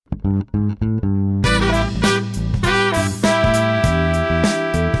Hello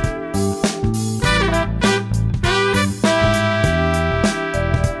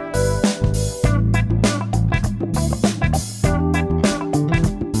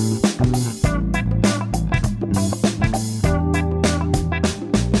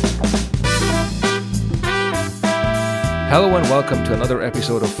and welcome to another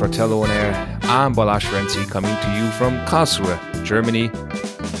episode of Fratello on Air. I'm Balázs Ferenczy coming to you from Karlsruhe, Germany.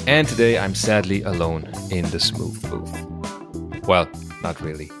 And today I'm sadly alone in the Smooth booth. Well, not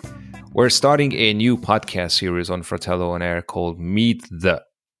really. We're starting a new podcast series on Fratello on Air called Meet the,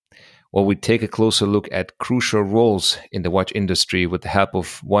 where we take a closer look at crucial roles in the watch industry with the help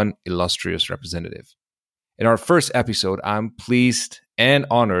of one illustrious representative. In our first episode, I'm pleased and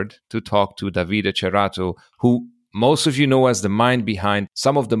honored to talk to Davide Cerrato, who most of you know as the mind behind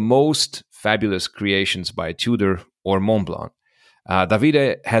some of the most fabulous creations by Tudor or Montblanc.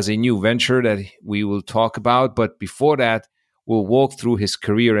 Davide has a new venture that we will talk about, but before that, we'll walk through his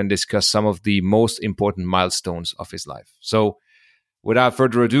career and discuss some of the most important milestones of his life. So, without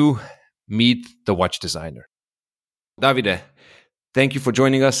further ado, meet the watch designer. Davide, thank you for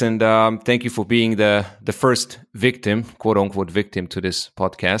joining us, and thank you for being the first victim, quote-unquote victim, to this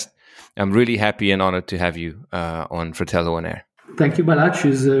podcast. I'm really happy and honored to have you on Fratello on Air. Thank you,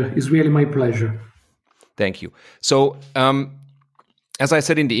 Balázs. It's really my pleasure. Thank you. So, as I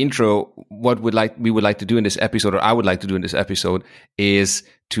said in the intro, what we would like to do in this episode, or I would like to do in this episode, is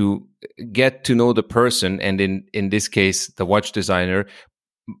to get to know the person, and in this case, the watch designer,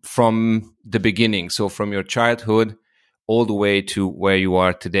 from the beginning. So, from your childhood all the way to where you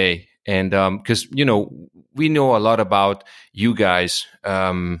are today. And because we know a lot about you guys.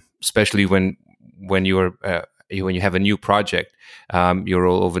 Especially when you have a new project, you're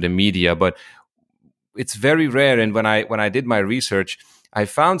all over the media. But it's very rare. And when I did my research, I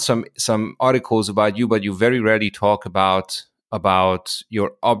found some articles about you, but you very rarely talk about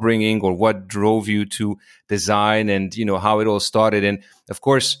your upbringing or what drove you to design and how it all started. And of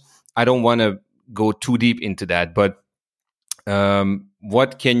course, I don't want to go too deep into that. But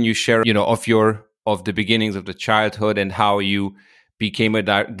what can you share, of the beginnings of the childhood and how you became a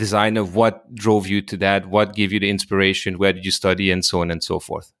designer? What drove you to that? What gave you the inspiration? Where did you study, and so on and so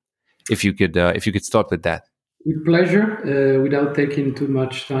forth? If you could start with that. With pleasure, without taking too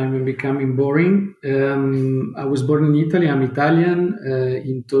much time and becoming boring. I was born in Italy. I'm Italian,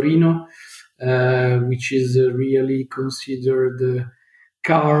 in Torino, which is really considered the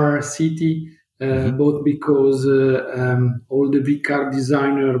car city, both because all the big car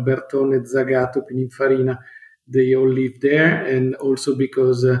designer, Bertone, Zagato, Pininfarina, they all live there, and also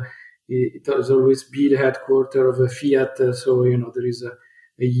because it has always been the headquarters of a Fiat. So, there is a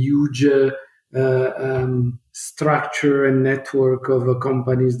huge structure and network of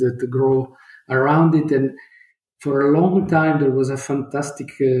companies that grow around it. And for a long time, there was a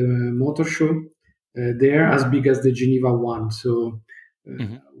fantastic motor show there, as big as the Geneva one. So,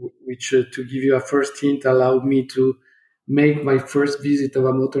 which, to give you a first hint, allowed me to make my first visit of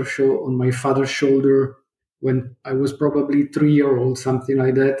a motor show on my father's shoulder when I was probably 3 years old, something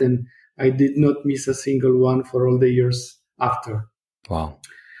like that, and I did not miss a single one for all the years after. Wow.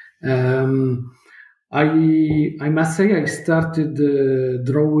 I must say I started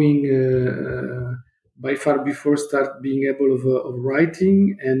drawing by far before start being able of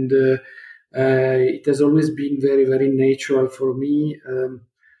writing, and it has always been very, very natural for me.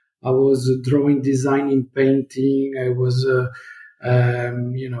 I was drawing, designing, painting. I was,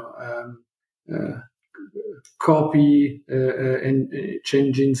 copy and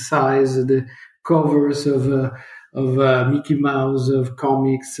changing size the covers of Mickey Mouse, of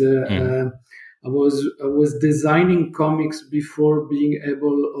comics. I was designing comics before being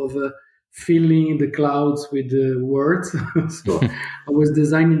able of filling the clouds with words. So I was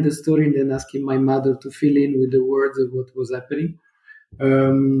designing the story and then asking my mother to fill in with the words of what was happening.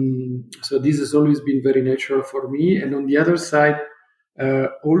 So this has always been very natural for me. And on the other side,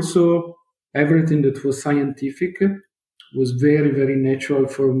 also everything that was scientific was very, very natural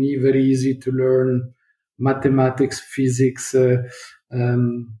for me, very easy to learn: mathematics, physics,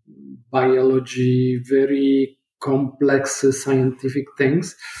 biology, very complex scientific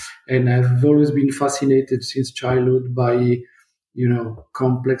things. And I've always been fascinated since childhood by,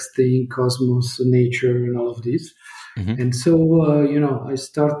 complex things, cosmos, nature, and all of this. Mm-hmm. And so, I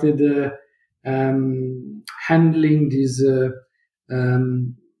started handling this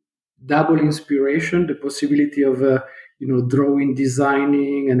double inspiration, the possibility of, drawing,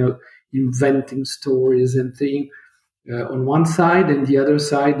 designing, and inventing stories and things on one side, and the other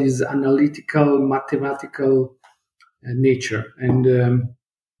side is analytical, mathematical nature. And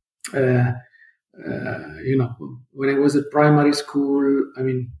uh, when I was at primary school, I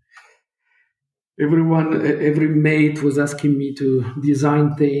mean, every mate was asking me to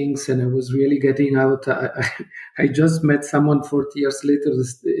design things, and I was really getting out. I just met someone 40 years later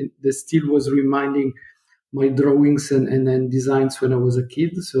that still was reminding my drawings and designs when I was a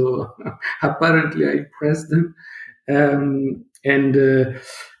kid. So apparently I impressed them. And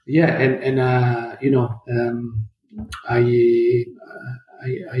yeah, and I, I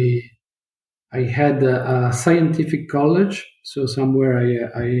I had a scientific college, so somewhere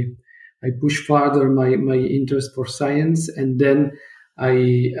I pushed further my interest for science, and then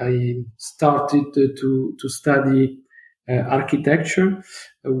I started to study architecture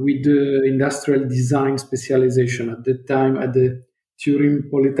with industrial design specialization at that time at the Turin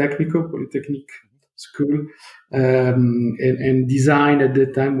Polytechnic School, and design at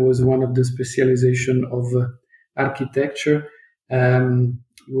that time was one of the specialization of architecture.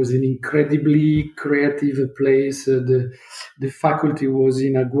 Was an incredibly creative place. The faculty was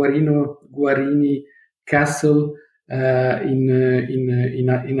in a Guarini castle in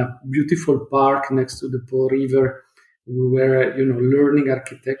a beautiful park next to the Po River. We were learning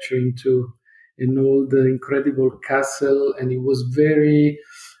architecture into an old incredible castle, and it was very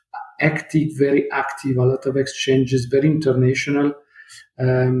very active, a lot of exchanges, very international.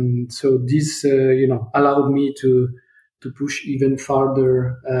 So this allowed me to push even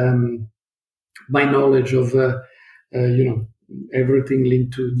further my knowledge of everything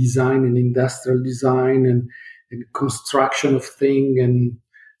linked to design and industrial design and construction of things and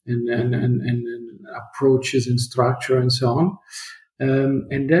approaches and structure and so on.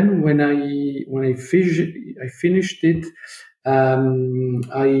 And then when I finished it,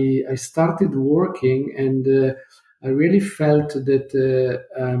 I started working, and I really felt that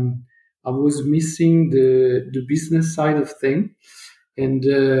I was missing the business side of things, and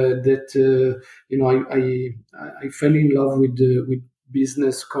that I fell in love with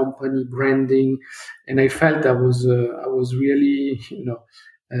business, company branding, and I felt I was really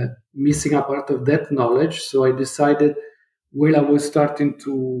missing a part of that knowledge. So I decided, while I was starting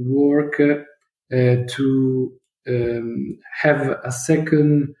to work, to have a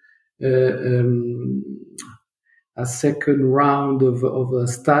second round of a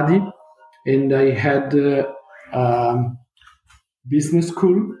study, and I had business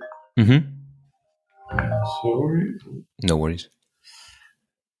school. Mm-hmm. Sorry. No worries.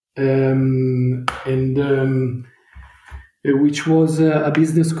 Which was a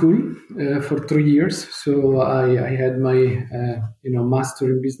business school for 3 years. So I had my master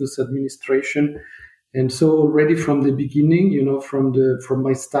in business administration, and so already from the beginning, from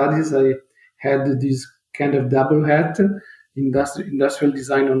my studies, I had this kind of double hat: industrial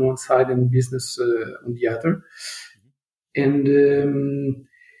design on one side and business on the other. And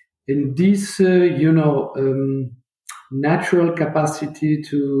this natural capacity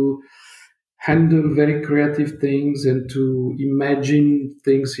to handle very creative things and to imagine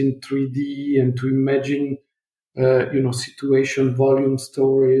things in 3D and to imagine situation, volume,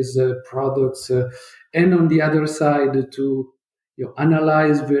 stories, products, and on the other side to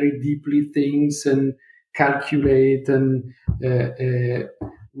analyze very deeply things and calculate, and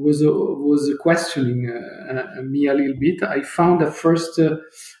was questioning me a little bit. I found a first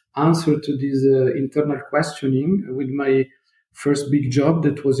answer to this internal questioning with my first big job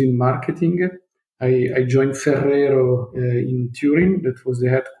that was in marketing. I joined Ferrero in Turin. That was the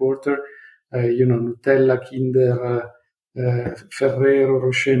headquarters. Nutella, Kinder, Ferrero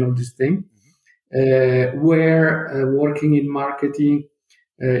Rocher, all these things. Where working in marketing,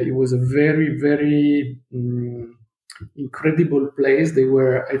 it was a very, very incredible place. They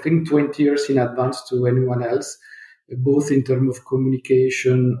were, I think, 20 years in advance to anyone else, both in terms of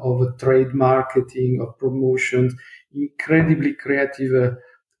communication, of trade marketing, of promotions. Incredibly creative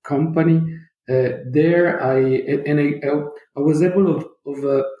company. There, I was able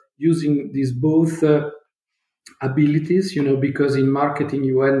of using these both abilities, because in marketing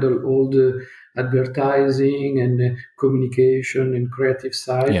you handle all the advertising and communication and creative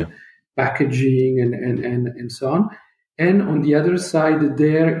side, packaging and so on. And on the other side,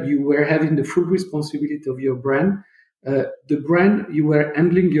 there you were having the full responsibility of your brand. The brand, you were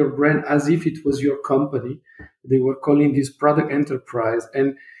handling your brand as if it was your company. They were calling this product enterprise,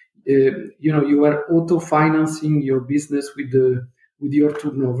 and you were auto-financing your business with your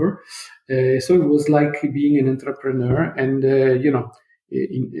turnover. So it was like being an entrepreneur, and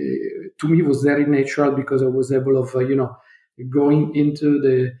to me it was very natural because I was able of going into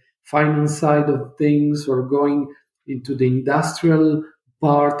the finance side of things or going into the industrial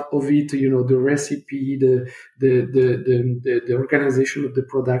part of it, the recipe, the organization of the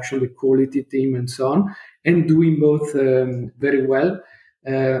production, the quality team, and so on, and doing both very well.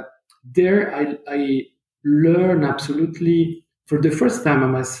 There, I learn absolutely for the first time, I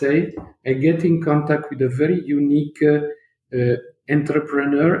must say, I get in contact with a very unique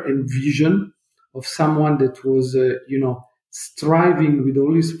entrepreneur and vision of someone that was, striving with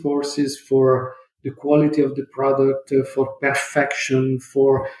all his forces for the quality of the product, for perfection,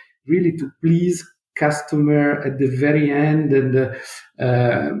 for really to please customer at the very end. And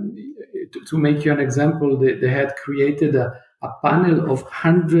to make you an example, they had created a panel of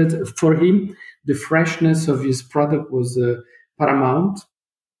hundreds. For him, the freshness of his product was paramount,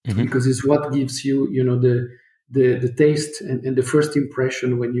 because it's what gives you, the taste and the first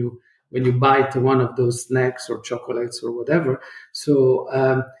impression when you bite one of those snacks or chocolates or whatever. So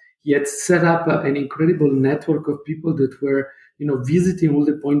he had set up an incredible network of people that were, visiting all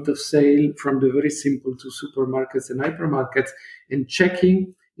the point of sale, from the very simple to supermarkets and hypermarkets, and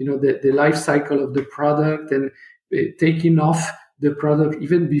checking, the life cycle of the product, and taking off the product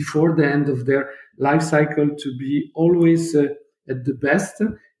even before the end of their life cycle to be always at the best.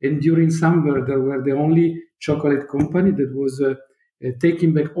 And during summer, they were the only chocolate company that was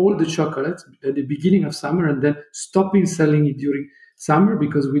taking back all the chocolates at the beginning of summer and then stopping selling it during summer,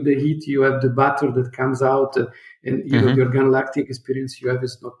 because with the heat you have the butter that comes out, and the organolactic experience you have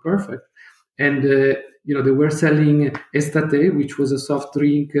is not perfect. And they were selling Estate, which was a soft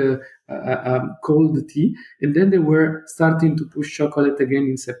drink, cold tea, and then they were starting to push chocolate again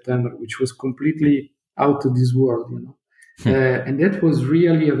in September, which was completely out of this world, and that was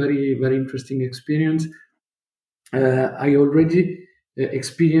really a very, very interesting experience. I already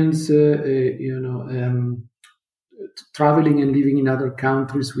experienced, traveling and living in other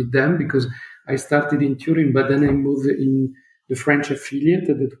countries with them, because I started in Turin, but then I moved in the French affiliate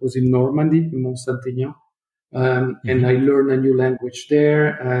that was in Normandy, in Mont Saint-Aignan, and I learned a new language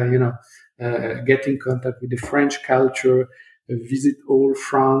there. Get in contact with the French culture, visit all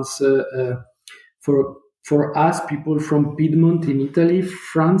France. For us, people from Piedmont in Italy,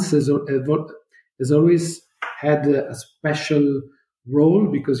 France has always had a special role,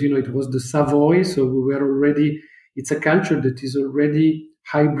 because it was the Savoy, so we were already. It's a culture that is already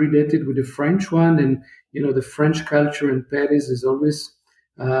hybridated with the French one, and the French culture in Paris is always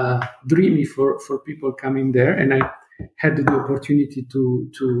dreamy for people coming there. And I had the opportunity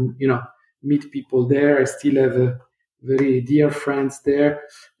to meet people there. I still have very dear friends there,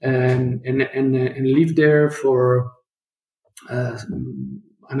 and live there for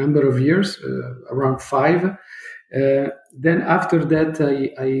a number of years, around 5. Then after that,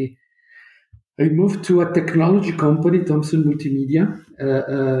 I moved to a technology company, Thomson Multimedia,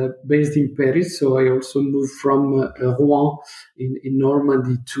 based in Paris. So I also moved from Rouen in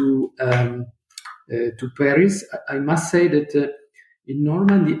Normandy to Paris. I must say that in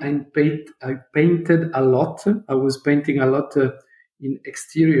Normandy, I painted a lot. I was painting a lot in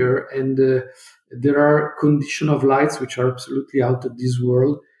exterior, and there are condition of lights which are absolutely out of this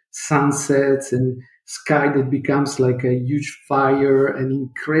world. Sunsets and sky that becomes like a huge fire, and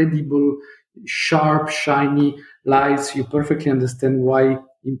incredible sharp, shiny lights. You perfectly understand why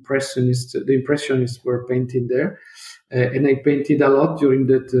the Impressionists were painting there, and I painted a lot during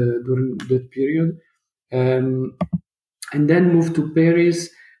that period, and then moved to Paris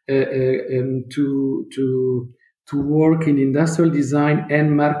to work in industrial design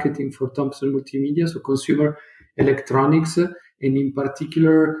and marketing for Thomson Multimedia, so consumer electronics, and in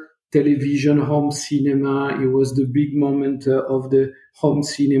particular television, home cinema. It was the big moment of the home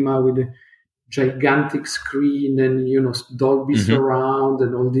cinema with the gigantic screen and Dolby surround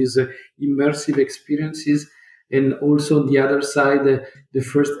and all these immersive experiences, and also on the other side the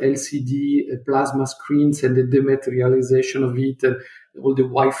first LCD plasma screens and the dematerialization of it, and all the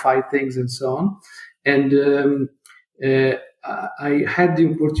Wi-Fi things and so on. And I had the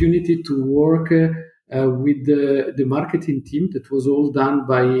opportunity to work with the marketing team that was all done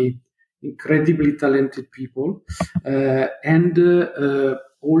by incredibly talented people, and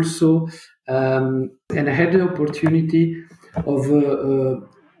also and I had the opportunity of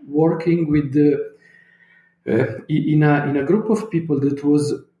working with in a group of people that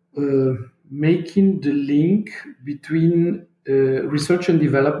was making the link between research and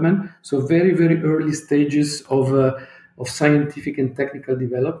development, so very, very early stages of scientific and technical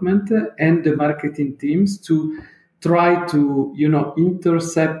development, and the marketing teams to try to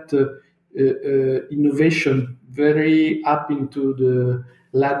intercept innovation very up into the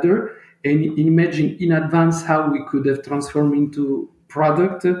ladder, and imagine in advance how we could have transformed into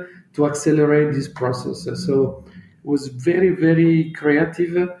product to accelerate this process. So was very, very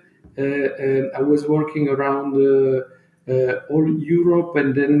creative. I was working around all Europe,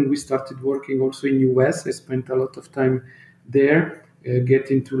 and then we started working also in US. I spent a lot of time there,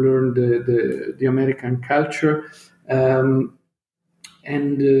 getting to learn the American culture. Um,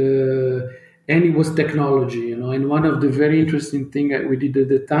 and it was technology, And one of the very interesting thing that we did at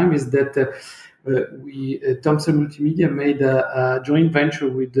the time is that we Thomson Multimedia made a joint venture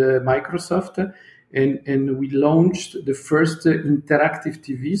with Microsoft, and we launched the first interactive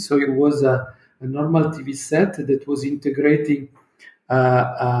TV. So it was a normal TV set that was integrating uh,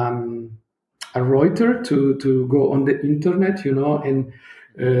 um, a router to go on the internet, and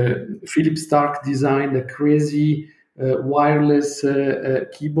Philip Stark designed a crazy wireless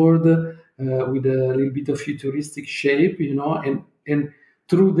keyboard with a little bit of futuristic shape, and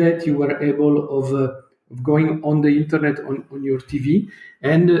through that you were able of going on the internet on your TV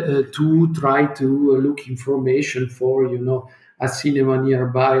and to try to look information for, a cinema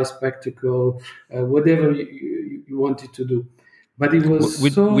nearby, a spectacle, whatever you wanted to do. But it was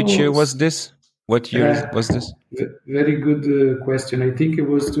Which year was this? What year was this? Very good question. I think it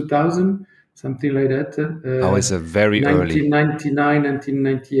was 2000, something like that. It's a very early. 1999,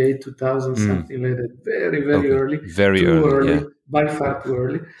 1998, 2000, something like that. Very, very early. Very too early. Yeah. By far too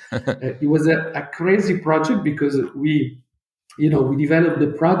early. It was a crazy project because we developed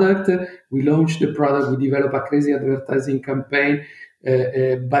the product, we launched the product, we developed a crazy advertising campaign,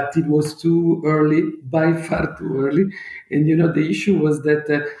 but it was too early, by far too early. And the issue was that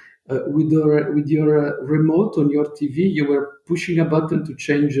with your remote on your TV, you were pushing a button to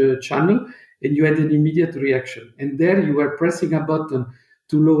change a channel, and you had an immediate reaction. And there you were pressing a button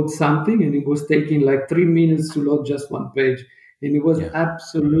to load something, and it was taking like 3 minutes to load just one page, and it was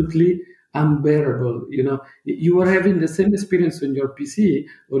absolutely unbearable. You were having the same experience on your PC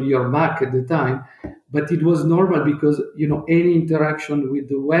or your Mac at the time, but it was normal because any interaction with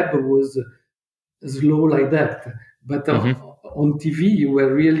the web was slow like that. But on TV, you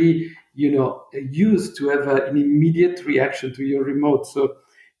were really used to have an immediate reaction to your remote, so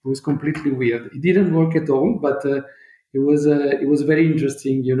it was completely weird. It didn't work at all, but it was very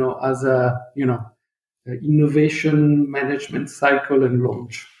interesting, as a innovation management cycle and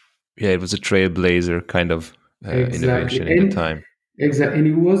launch. Yeah, it was a trailblazer kind of innovation at the time. Exactly. And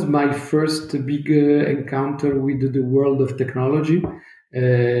it was my first big encounter with the world of technology,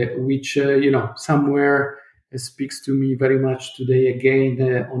 which, somewhere speaks to me very much today again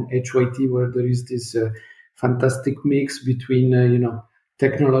on HYT, where there is this fantastic mix between,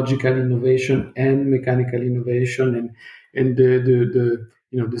 technological innovation and mechanical innovation. And the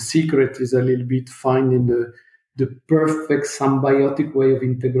secret is a little bit finding the perfect symbiotic way of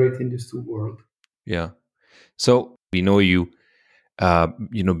integrating these two worlds. Yeah. So we know you,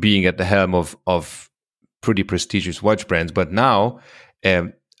 being at the helm of pretty prestigious watch brands, but now,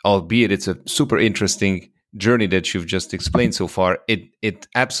 albeit it's a super interesting journey that you've just explained so far, it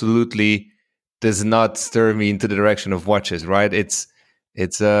absolutely does not stir me into the direction of watches, right? It's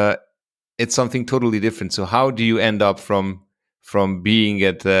something totally different. So how do you end up from being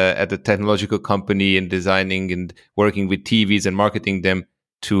at a technological company and designing and working with TVs and marketing them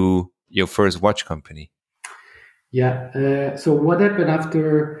to your first watch company? Yeah. So what happened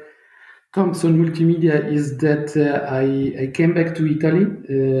after Thomson Multimedia is that I came back to Italy,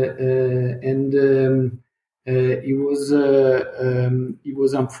 and it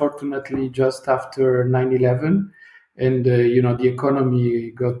was unfortunately just after 9/11, and the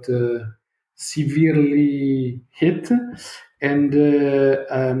economy got severely hit, and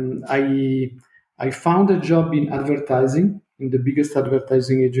I found a job in advertising in the biggest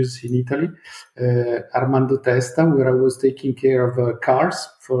advertising agency in Italy, Armando Testa, where I was taking care of cars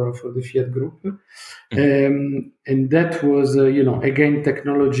for the Fiat Group. And that was, again,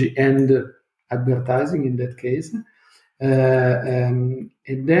 technology and advertising in that case. And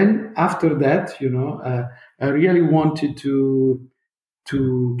then after that, I really wanted to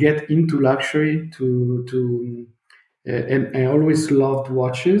get into luxury, and I always loved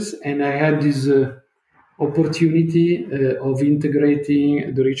watches, and I had this opportunity of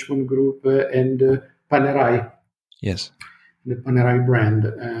integrating the Richemont Group and Panerai. Yes. The Panerai brand.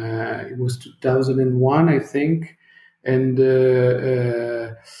 It was 2001, I think. And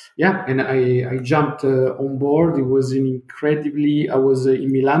and I jumped on board. It was I was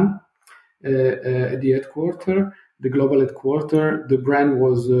in Milan at the headquarters, the global headquarters. The brand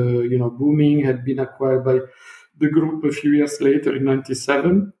was, booming, had been acquired by the group a few years later in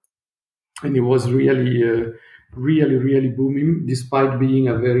 97. And it was really, really, really booming, despite being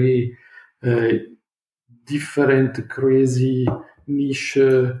a very different, crazy, niche,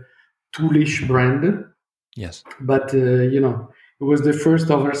 toolish brand. Yes. But it was the first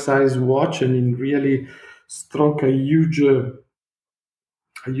oversized watch, and it really struck a huge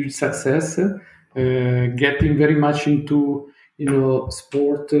success, getting very much into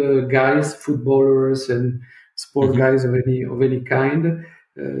sport guys, footballers, and sport Hmm. guys of any kind,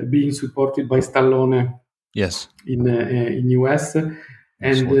 being supported by Stallone Yes. in US, and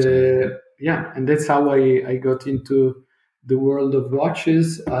Schwarzenegger. yeah, and that's how I got into the world of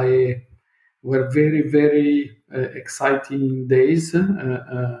watches. I were very very exciting days.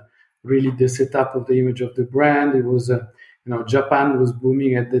 Really, the setup of the image of the brand. It was Japan was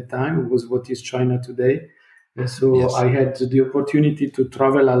booming at the time. It was what is China today. So Yes. I had the opportunity to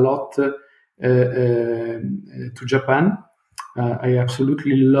travel a lot to Japan. I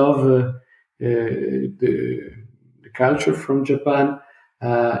absolutely love the culture from Japan,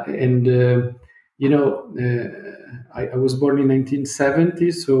 and I was born in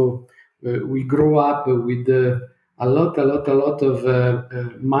 1970, so we grew up with a lot of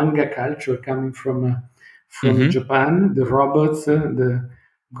manga culture coming from Hmm. Japan. The robots, the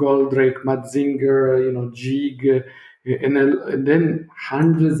Goldrake, Mazinger, Jig, and then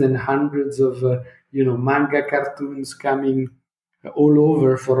hundreds and hundreds of manga cartoons coming all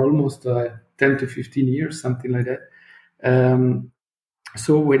over for almost 10 to 15 years, something like that. Um,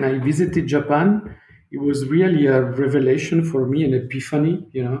 so when I visited Japan, it was really a revelation for me, an epiphany.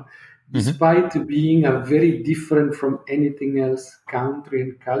 Hmm. Despite being a very different from anything else country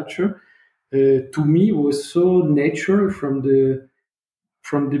and culture, to me it was so natural from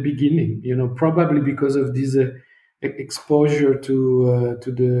the beginning. Probably because of this exposure to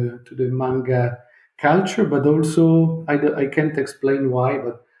the manga culture, but also I can't explain why,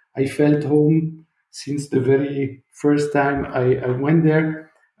 but I felt home since the very first time I went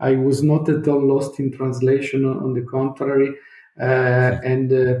there. I was not at all lost in translation. On the contrary, and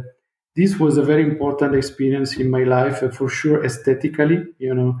this was a very important experience in my life, for sure. Aesthetically,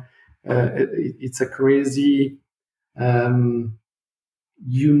 it's a crazy. Um,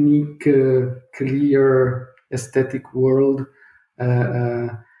 Unique, clear aesthetic world, uh, uh,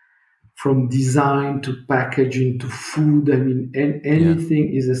 from design to packaging to food. I mean, Yeah.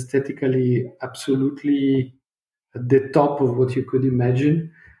 anything is aesthetically absolutely at the top of what you could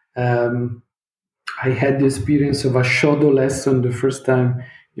imagine. Um, I had the experience of a shodo lesson the first time,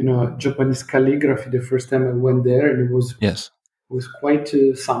 Japanese calligraphy, the first time I went there, and Yes. was quite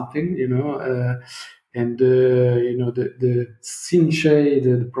something, and the Sinchei,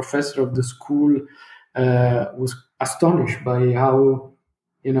 the professor of the school, was astonished by how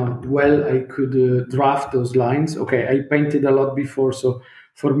well I could draft those lines. Okay, I painted a lot before, so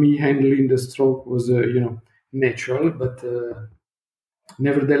for me handling the stroke was natural, but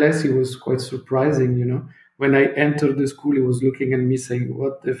nevertheless it was quite surprising. When I entered the school, he was looking at me saying,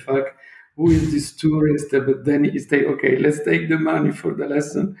 "What the fuck? Who is this tourist?" But then he said, "Okay, let's take the money for the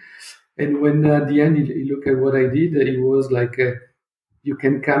lesson." And when at the end he looked at what I did, he was like, "You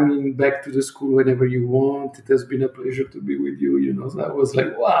can come in back to the school whenever you want. It has been a pleasure to be with you." So I was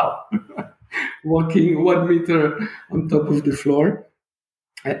like, "Wow." Walking 1 meter on top of the floor,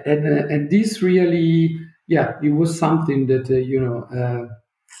 and this really, yeah, it was something that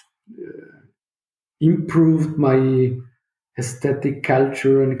improved my aesthetic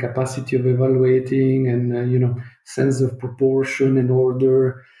culture and capacity of evaluating, and sense of proportion and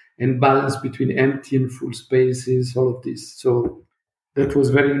order and balance between empty and full spaces, all of this. So that was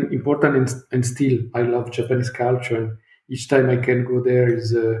very important, and still I love Japanese culture, and each time I can go there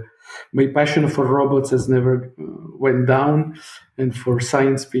is my passion for robots has never went down, and for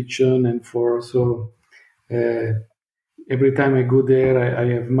science fiction, and for so uh, every time I go there, I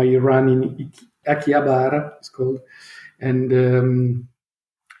have my run in Akihabara, it's called, and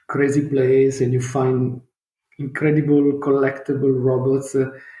crazy place, and you find incredible collectible robots.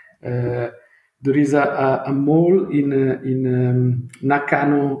 There is a mall in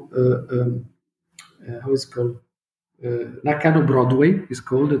Nakano, how is it called? Nakano Broadway is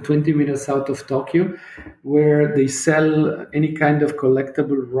called, 20 minutes out of Tokyo, where they sell any kind of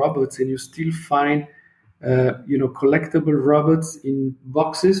collectible robots, and you still find, collectible robots in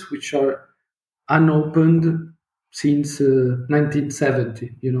boxes which are unopened since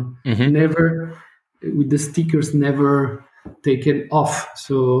 1970. Hmm. Never, with the stickers never taken off.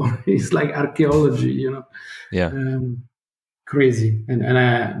 So it's like archaeology. Yeah. Um, Crazy, and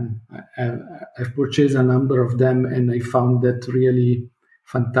I've purchased a number of them, and I found that really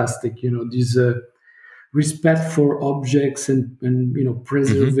fantastic. This respect for objects, and Hmm.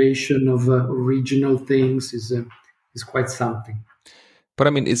 preservation of original things is quite something. But I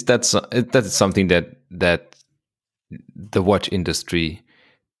mean, that is something that the watch industry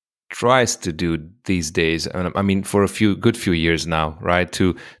tries to do these days. I mean, for a few years now, right?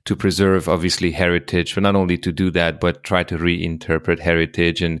 To preserve obviously heritage, but not only to do that, but try to reinterpret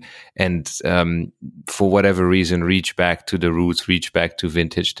heritage and for whatever reason, reach back to the roots, reach back to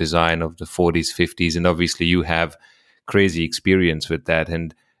vintage design of the 40s, 50s, and obviously you have crazy experience with that.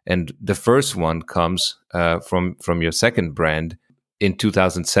 And the first one comes from your second brand in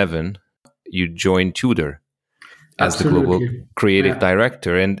 2007. You joined Tudor as the global creative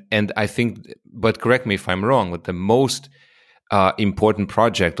director. And I think, but correct me if I'm wrong, but the most important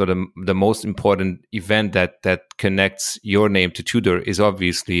project or the most important event that connects your name to Tudor is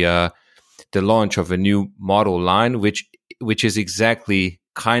obviously the launch of a new model line, which is exactly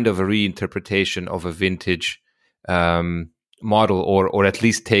kind of a reinterpretation of a vintage model, or at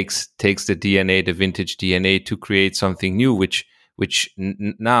least takes the DNA, the vintage DNA, to create something new, which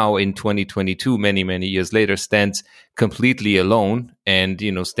now in 2022, many years later, stands completely alone and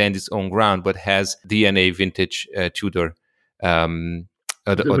stands its own ground, but has DNA vintage Tudor.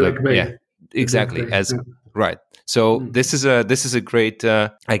 Exactly. Right. So this is a great,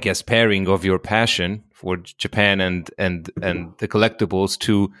 I guess, pairing of your passion for Japan and the collectibles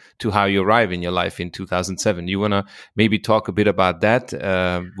to how you arrive in your life in 2007. You want to maybe talk a bit about that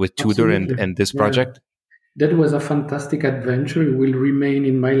with Tudor and this project? That was a fantastic adventure. It will remain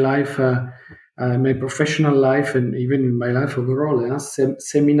in my life, my professional life, and even in my life overall.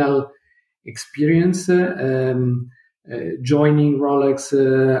 Seminal experience, joining Rolex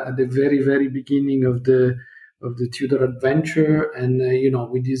at the very, very beginning of the Tudor adventure, and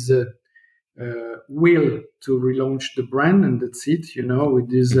with this will to relaunch the brand, and that's it. With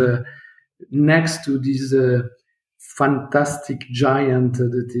this next to this. Fantastic giant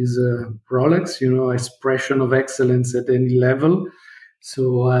that is Rolex, expression of excellence at any level.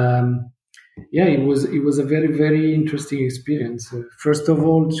 So it was a very, very interesting experience. First of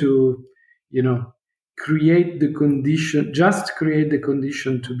all, to create the condition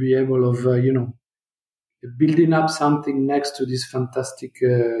to be able of building up something next to this fantastic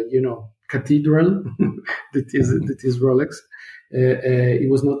cathedral that is Rolex. It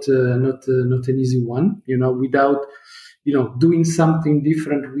was not an easy one, without doing something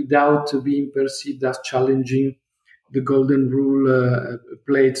different, without being perceived as challenging the golden rule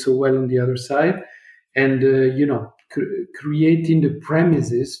played so well on the other side, and creating the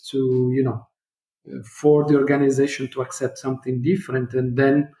premises to for the organization to accept something different, and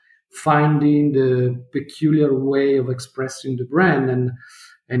then finding the peculiar way of expressing the brand,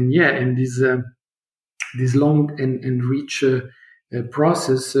 and this long and rich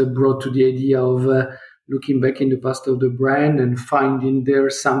process brought to the idea of looking back in the past of the brand and finding there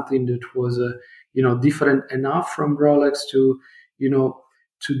something that was different enough from Rolex to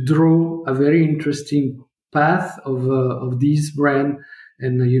draw a very interesting path of this brand,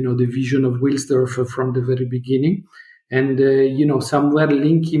 and the vision of Wilsdorf from the very beginning, and somewhere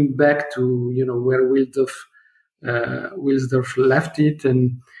linking back to where Wilsdorf left it,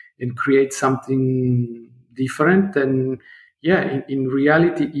 and create something different. And in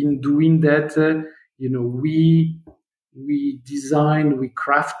reality, in doing that, we designed, we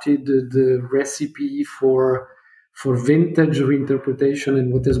crafted the recipe for vintage reinterpretation,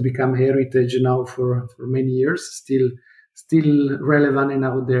 and what has become heritage now for many years, still relevant and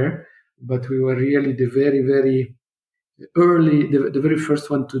out there. But we were really the very, very early, the very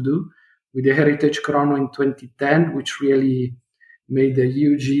first one to do, with the Heritage Chrono in 2010, which really made a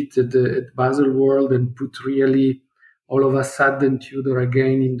huge hit at Basel World, and put really all of a sudden Tudor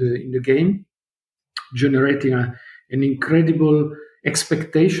again in the game, generating an incredible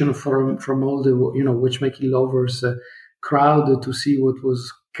expectation from all the watchmaking lovers crowd to see what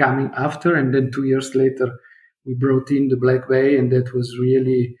was coming after. And then 2 years later, we brought in the Black Bay, and that was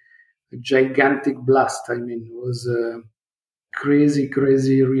really a gigantic blast. I mean, it was a crazy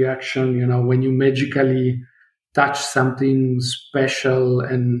reaction. When you magically touch something special,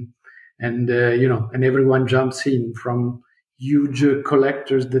 and everyone jumps in, from huge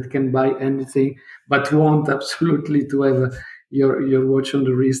collectors that can buy anything but want absolutely to have your watch on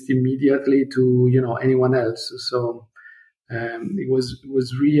the wrist immediately, to anyone else. So it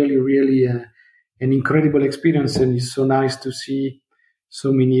was really an incredible experience, and it's so nice to see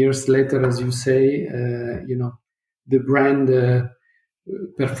so many years later, as you say, the brand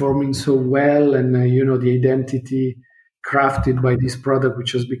performing so well, and the identity crafted by this product,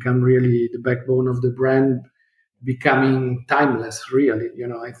 which has become really the backbone of the brand, becoming timeless, really.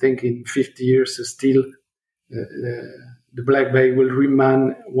 I think in 50 years still the Black Bay will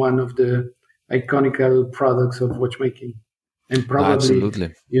remain one of the iconical products of watchmaking, and probably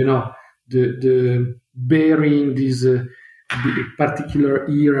absolutely, the bearing this particular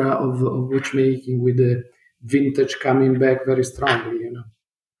era of watchmaking, with the vintage coming back very strongly.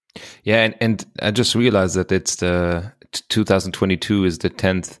 Yeah, and I just realized that it's the 2022 is the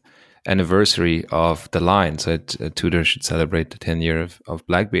 10th anniversary of the line, so Tudor should celebrate the 10-year of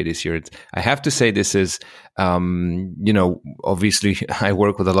Black Bay this year. I have to say, this is, obviously I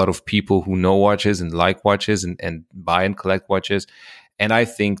work with a lot of people who know watches and like watches and buy and collect watches, and I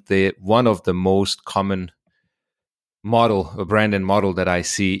think one of the most common a brand and model that I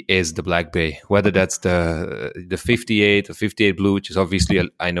see is the Black Bay, whether that's the 58 or 58 Blue, which is obviously,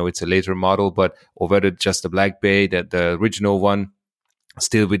 I know it's a later model, or whether just the Black Bay, that the original one,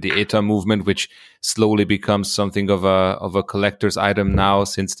 still with the ETA movement, which slowly becomes something of a collector's item now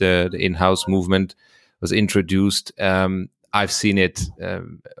since the in-house movement was introduced. I've seen it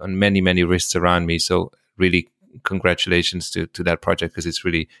on many wrists around me. So really, congratulations to that project, because it's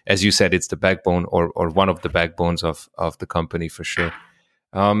really, as you said, it's the backbone or one of the backbones of the company for sure.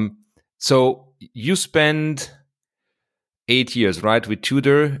 So you spend 8 years, right, with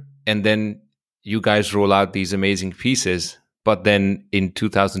Tudor, and then you guys roll out these amazing pieces. But then in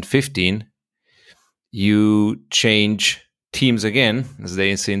 2015, you change teams again, as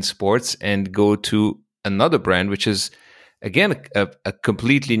they say in sports, and go to another brand, which is, again, a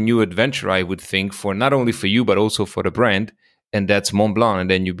completely new adventure, I would think, for not only for you, but also for the brand. And that's Montblanc. And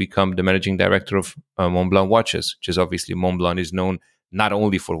then you become the managing director of Montblanc Watches, which is obviously, Montblanc is known not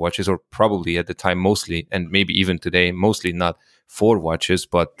only for watches, or probably at the time mostly, and maybe even today, mostly not for watches,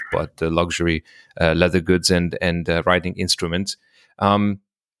 but luxury leather goods and writing instruments.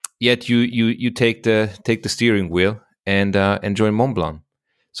 Yet you take the steering wheel and join Montblanc.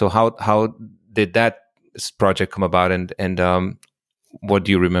 So how did that project come about, and what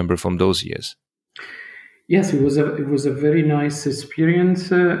do you remember from those years? Yes, it was a very nice experience.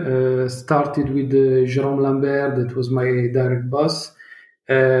 Started with Jérôme Lambert, that was my direct boss.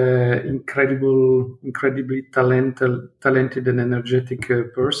 Incredibly talented and energetic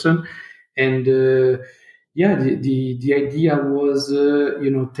person, and the idea was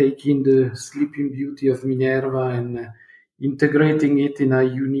taking the Sleeping Beauty of Minerva and integrating it in a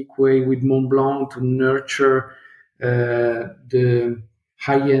unique way with Montblanc to nurture the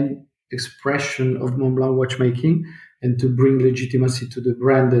high-end expression of Montblanc watchmaking, and to bring legitimacy to the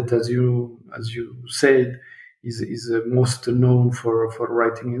brand that, as you said, is most known for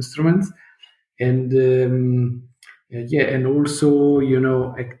writing instruments. And and also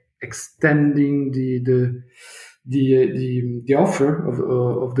extending the offer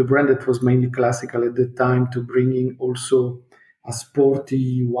of the brand, that was mainly classical at the time, to bringing also a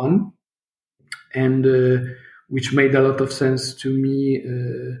sporty one, and which made a lot of sense to me,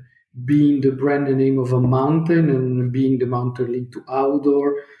 being the brand name of a mountain, and being the mountain linked to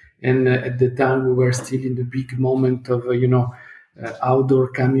outdoor. And at the time, we were still in the big moment of outdoor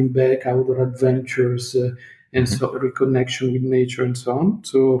coming back, outdoor adventures, and so reconnection with nature and so on.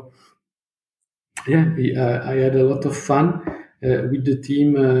 So yeah, I had a lot of fun with the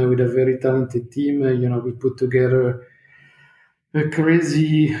team, with a very talented team. We put together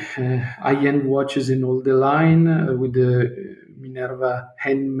crazy high-end watches in all the line, with the Minerva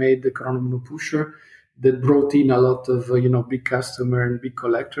handmade chronometer pusher, that brought in a lot of big customer and big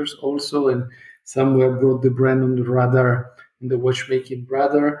collectors also, and somewhere brought the brand on the radar in the watchmaking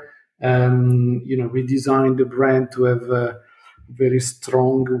radar. Redesigned the brand to have a very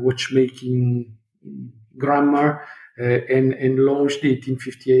strong watchmaking grammar, and launched the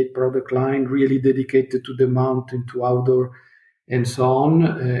 1858 product line, really dedicated to the mountain, to outdoor, and so on,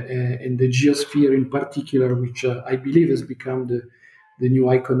 and the Geosphere in particular, which I believe has become the new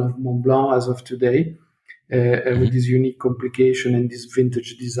icon of Montblanc as of today, with this unique complication and this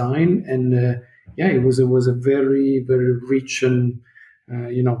vintage design. And it was a very, very rich and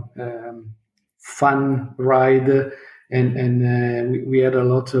fun ride, and we had a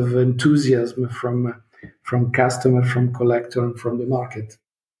lot of enthusiasm from customer, from collector, and from the market.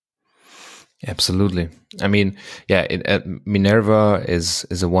 Absolutely. I mean, Minerva is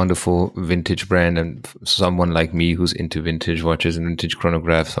a wonderful vintage brand, and someone like me who's into vintage watches and vintage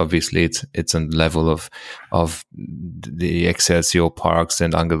chronographs, obviously it's on the level of the Excelsior Parks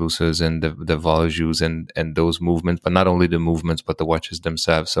and Andalusas and the Valjus and those movements, but not only the movements, but the watches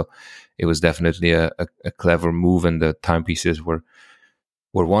themselves. So it was definitely a clever move, and the timepieces were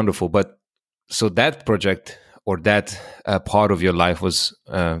wonderful. But so that project, or that part of your life, was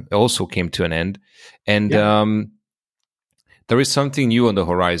also came to an end, and there is something new on the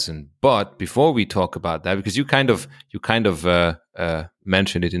horizon. But before we talk about that, because you kind of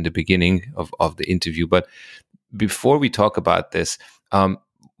mentioned it in the beginning of the interview, but before we talk about this,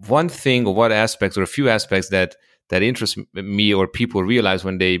 one thing, or what aspects, or a few aspects that that interests me or people realize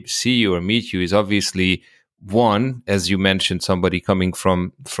when they see you or meet you is obviously one, as you mentioned, somebody coming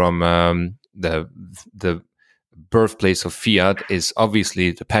from the birthplace of Fiat is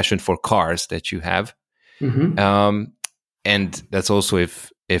obviously the passion for cars that you have. And that's also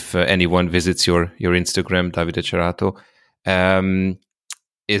if anyone visits your Instagram, Davide Cerato,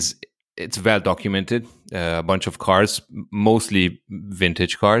 it's well documented. A bunch of cars, mostly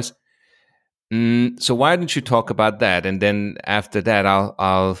vintage cars. So why don't you talk about that, and then after that,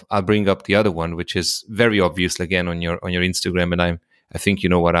 I'll bring up the other one, which is very obvious again on your Instagram, and I think you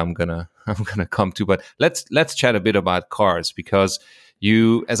know what I'm gonna come to. But let's chat a bit about cars, because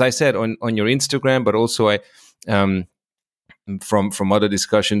you, as I said on your Instagram, but also from other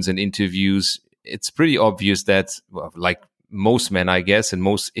discussions and interviews, it's pretty obvious that, well, like most men, I guess, and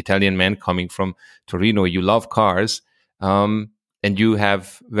most Italian men coming from Torino, you love cars. And you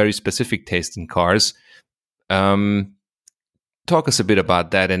have very specific taste in cars. Talk us a bit about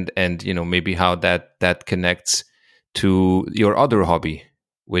that, and you know, maybe how that connects to your other hobby,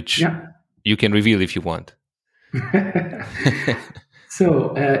 which you can reveal if you want.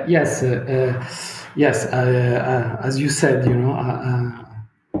 So yes, as you said, you know,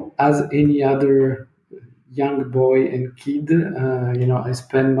 as any other young boy and kid, you know, I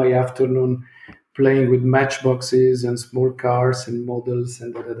spend my afternoon playing with matchboxes and small cars and models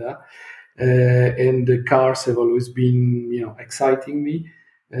and and the cars have always been, you know, exciting me.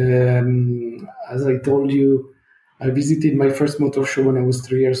 As I told you, I visited my first motor show when I was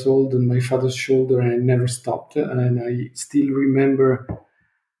 3 years old on my father's shoulder, and I never stopped. And I still remember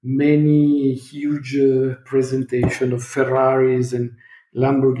many huge presentation of Ferraris and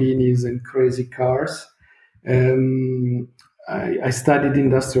Lamborghinis and crazy cars. I studied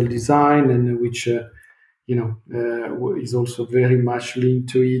industrial design, and which you know is also very much linked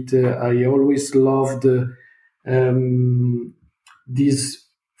to it. I always loved this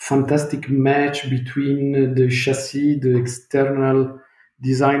fantastic match between the chassis, the external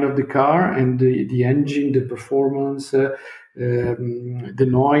design of the car, and the engine, the performance, the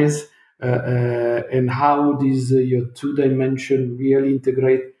noise, and how these your two dimension really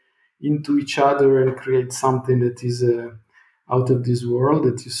integrate into each other and create something that is out of this world,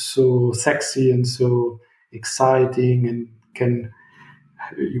 that is so sexy and so exciting, and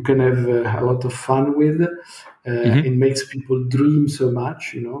you can have a lot of fun with. It makes people dream so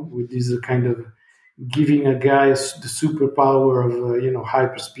much, you know, with this kind of giving a guy the superpower of you know,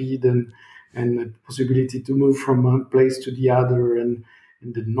 hyperspeed and the possibility to move from one place to the other, and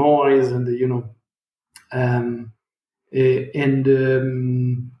the noise and the, you know,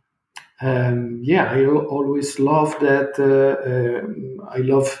 I always love that. I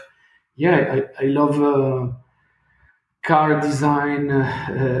love car design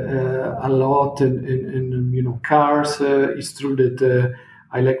a lot, and you know, cars. It's true that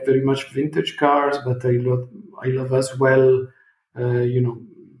I like very much vintage cars, but I love as well, you know,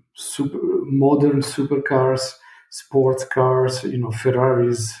 modern supercars, sports cars. You know,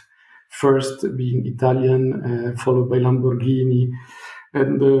 Ferraris first being Italian, followed by Lamborghini,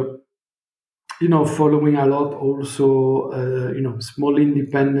 and you know, following a lot also, you know, small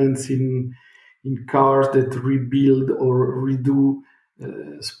independents in cars that rebuild or redo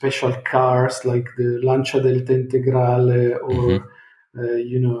special cars like the Lancia Delta Integrale, or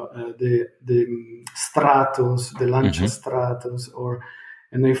you know, the Stratos, the Lancia Stratos,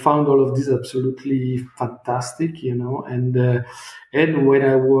 and I found all of this absolutely fantastic, you know. And when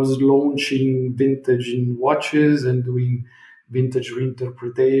I was launching vintage in watches and doing vintage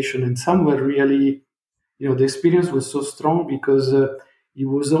reinterpretation, and some were really, you know, the experience was so strong because it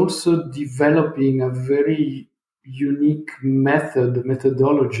was also developing a very unique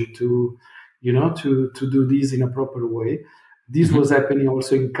methodology to, you know, to do this in a proper way. This was happening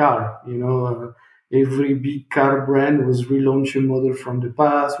also in car, you know. Every big car brand was relaunching model from the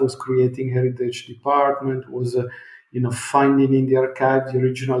past, was creating heritage department, was you know, finding in the archive the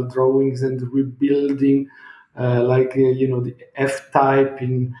original drawings and rebuilding, you know, the F-type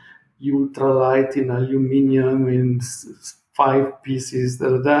in ultralight in aluminium in 5 pieces.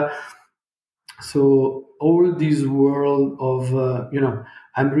 So all this world of you know,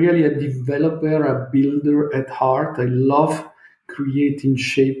 I'm really a developer, a builder at heart. I love creating,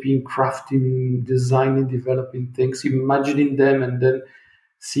 shaping, crafting, designing, developing things, imagining them, and then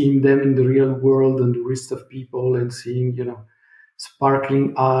seeing them in the real world and the wrist of people, and seeing, you know,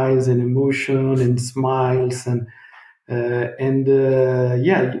 sparkling eyes and emotion and smiles, and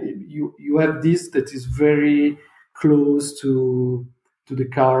you have this that is very close to the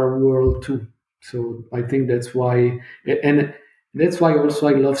car world too. So I think that's why, and That's why also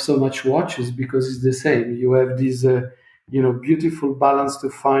I love so much watches, because it's the same. You have this, beautiful balance to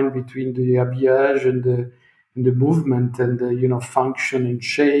find between the habillage and the movement and the, function and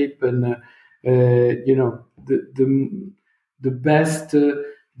shape and the best.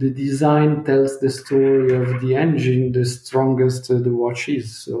 The design tells the story of the engine. The strongest the watch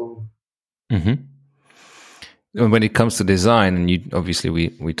is. So. Mm-hmm. When it comes to design, and you obviously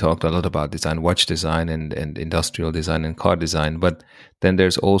we talked a lot about design, watch design and industrial design and car design, but then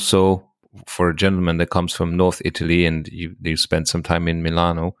there's also, for a gentleman that comes from North Italy and you spent some time in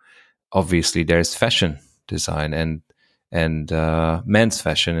Milano, obviously there's fashion design and men's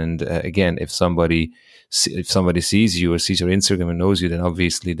fashion. And again, if somebody sees you or sees your Instagram and knows you, then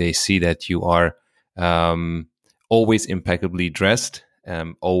obviously they see that you are always impeccably dressed,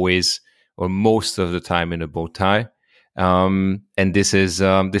 always or most of the time in a bow tie. And this is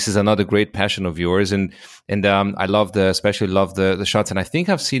another great passion of yours, and I especially love the shots. And I think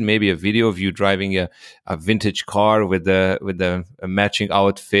I've seen maybe a video of you driving a vintage car with a matching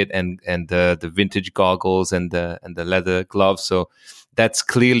outfit and the vintage goggles and the leather gloves. So that's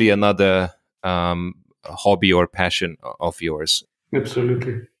clearly another hobby or passion of yours.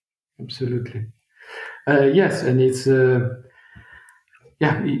 Absolutely. Yes, and it's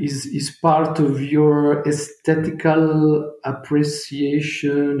is part of your aesthetical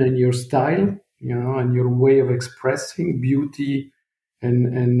appreciation and your style, and your way of expressing beauty,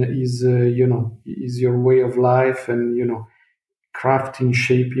 and is your way of life, and crafting,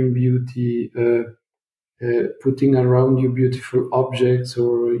 shaping beauty, putting around you beautiful objects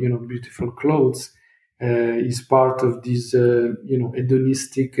or beautiful clothes, is part of this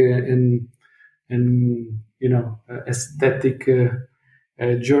hedonistic and aesthetic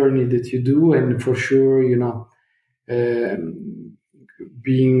journey that you do. And for sure,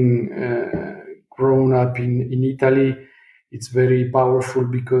 being grown up in Italy, it's very powerful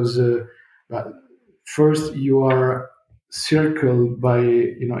because first you are encircled by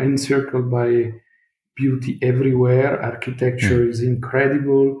beauty everywhere. Architecture is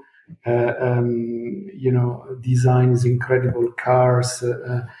incredible. Design is incredible. Cars.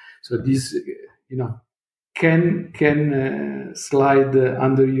 So this, can slide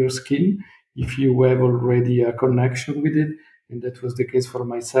under your skin if you have already a connection with it, and that was the case for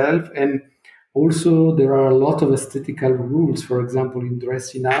myself. And also there are a lot of aesthetical rules, for example, in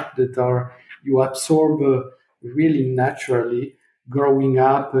dressing up, that are you absorb really naturally growing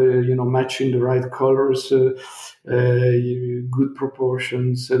up, matching the right colors, good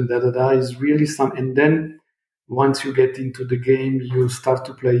proportions, and is really some. And then once you get into the game, you start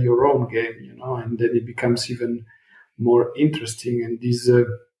to play your own game, and then it becomes even more interesting. And this,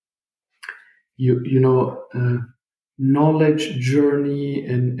 knowledge journey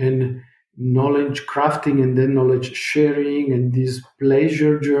and knowledge crafting, and then knowledge sharing, and this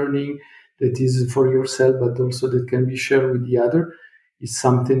pleasure journey that is for yourself, but also that can be shared with the other, is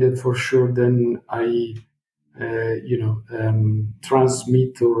something that for sure then I,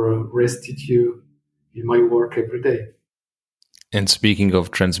 transmit or restitute in my work every day. And speaking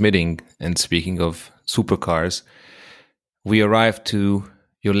of transmitting and speaking of supercars, we arrived to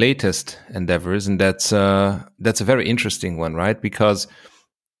your latest endeavors, and that's a very interesting one, right? Because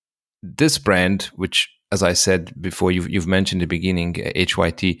this brand, which, as I said before, you've mentioned in the beginning,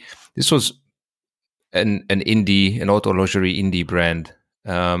 HYT, this was an auto luxury indie brand,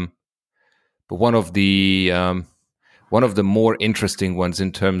 but one of the more interesting ones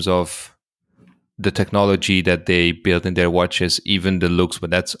in terms of the technology that they built in their watches, even the looks, but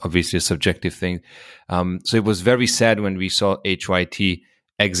that's obviously a subjective thing. So it was very sad when we saw HYT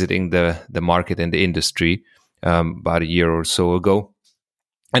exiting the market and the industry about a year or so ago.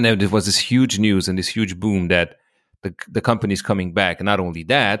 And then there was this huge news and this huge boom that the company is coming back. And not only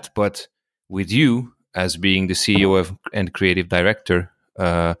that, but with you as being the CEO and creative director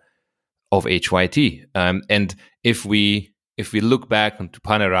of HYT. And if we look back onto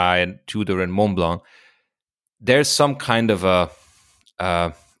Panerai and Tudor and Montblanc, there's some kind of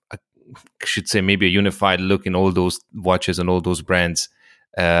I should say maybe a unified look in all those watches and all those brands,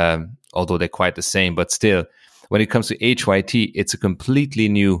 although they're quite the same. But still, when it comes to HYT, it's a completely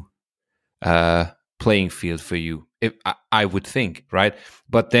new playing field for you, I would think, right?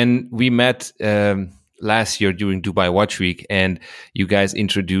 But then we met last year during Dubai Watch Week, and you guys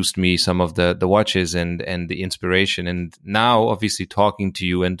introduced me some of the watches and the inspiration. And now, obviously, talking to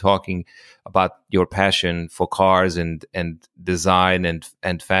you and talking about your passion for cars and design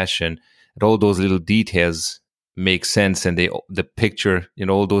and fashion, and all those little details make sense. And the picture,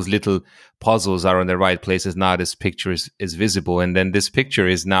 all those little puzzles are in the right places. Now this picture is visible, and then this picture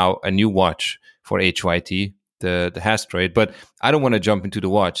is now a new watch for HYT. the Hastroid. But I don't want to jump into the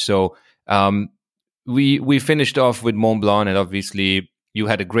watch. So we finished off with Montblanc, and obviously you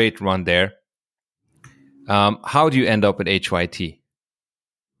had a great run there. How do you end up at HYT?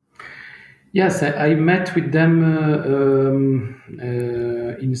 Yes, I met with them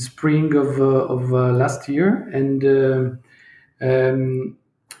in spring of last year, and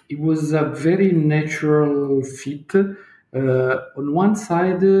it was a very natural fit. On one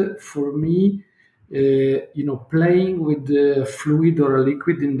side, for me, playing with the fluid or a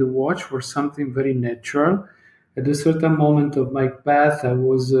liquid in the watch was something very natural. At a certain moment of my path, I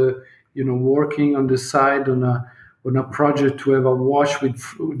was, working on the side on a project to have a watch with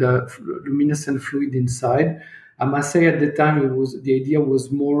the luminescent fluid inside. I must say, at the time, the idea was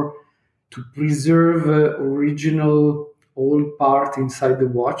more to preserve original old part inside the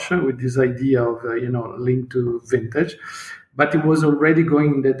watch with this idea of linked to vintage, but it was already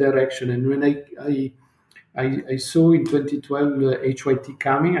going in that direction. And when I saw in 2012 HYT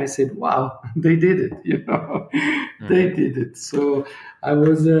coming, I said, "Wow, they did it! They did it." So I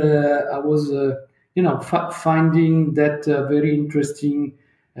was finding that very interesting,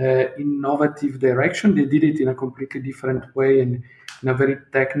 innovative direction. They did it in a completely different way and in a very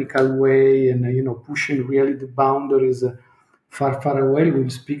technical way, and pushing really the boundaries far away. We'll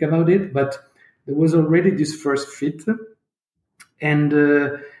speak about it, but there was already this first fit, and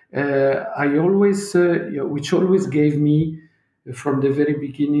I always, which always gave me from the very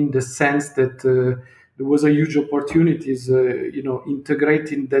beginning the sense that there was a huge opportunities,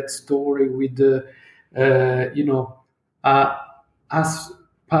 integrating that story with as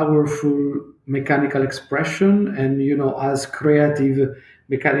powerful mechanical expression and as creative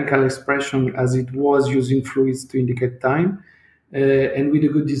mechanical expression as it was using fluids to indicate time, and with a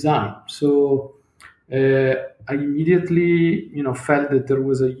good design. So I immediately, felt that there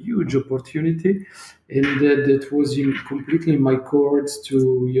was a huge opportunity, and that was completely in my chords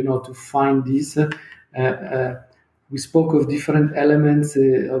to find this. We spoke of different elements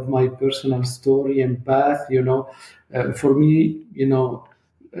of my personal story and path. For me,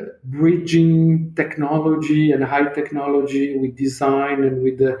 bridging technology and high technology with design and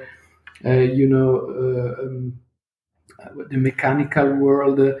with the, the mechanical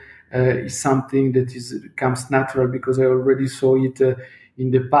world is something that comes natural because I already saw it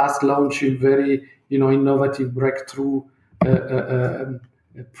in the past, launching very innovative breakthrough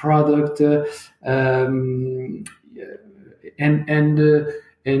product, I'm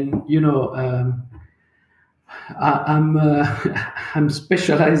I'm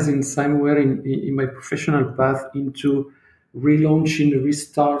specializing somewhere in my professional path into relaunching,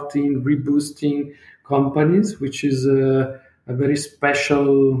 restarting, reboosting companies, which is a very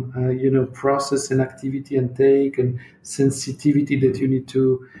special process and activity and take and sensitivity that you need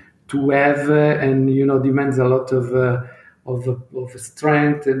to have, and demands a lot of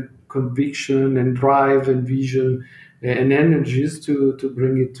strength and conviction and drive and vision and energies to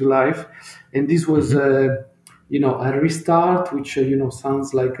bring it to life. And this was a restart, which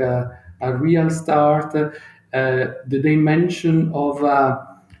sounds like a real start. The dimension of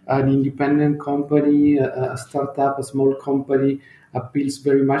an independent company, a startup, a small company, appeals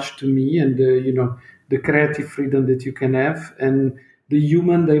very much to me, and the creative freedom that you can have, and the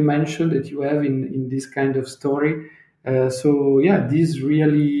human dimension that you have in this kind of story. So yeah, this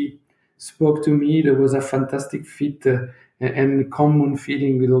really spoke to me. There was a fantastic fit and common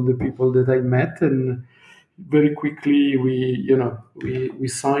feeling with all the people that I met, and very quickly we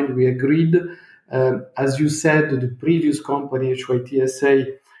signed, we agreed. As you said, the previous company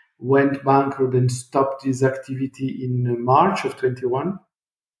HYTSA went bankrupt and stopped this activity in March of 21.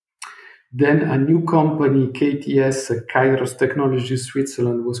 Then a new company, KTS, Kairos Technology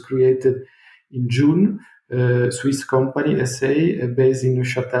Switzerland, was created in June. Swiss company, SA, based in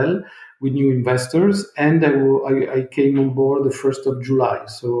Neuchâtel, with new investors. And I came on board the 1st of July.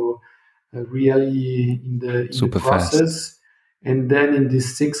 So really in the process. Fast. And then in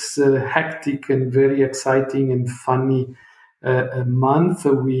this 6 hectic and very exciting and funny month,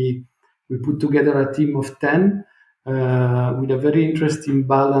 we put together a team of 10 with a very interesting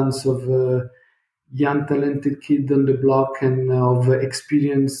balance of young talented kid on the block and of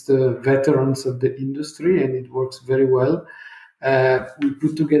experienced veterans of the industry, and it works very well. We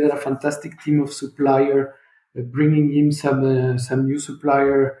put together a fantastic team of supplier, bringing in some new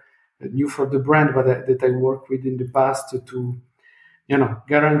supplier, new for the brand, but that I worked with in the past to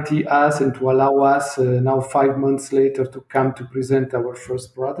guarantee us and to allow us now 5 months later to come to present our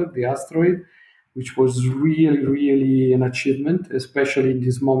first product, the Asteroid, which was really an achievement, especially in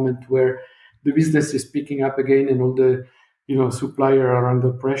this moment where the business is picking up again and all the supplier are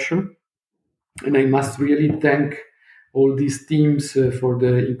under pressure. And I must really thank all these teams for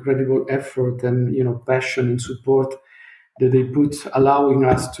the incredible effort and passion and support that they put, allowing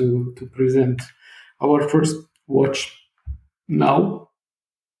us to present our first watch now.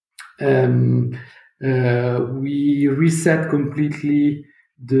 We reset completely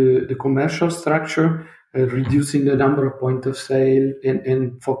the commercial structure, reducing the number of point of sale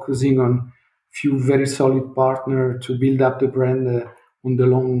and focusing on few very solid partners to build up the brand on the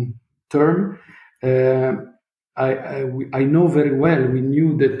long term. I know very well. We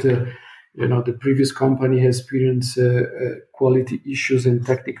knew that the previous company has experienced quality issues and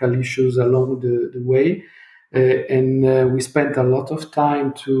technical issues along the way, and we spent a lot of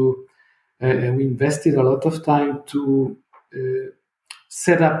time to. We invested a lot of time to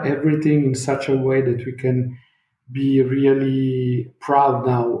set up everything in such a way that we can be really proud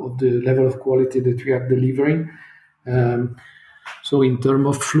now of the level of quality that we are delivering. So in terms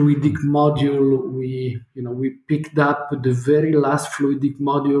of fluidic module, we picked up the very last fluidic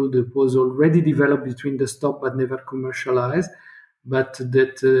module that was already developed between the stock but never commercialized, but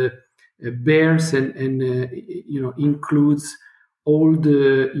that bears and includes all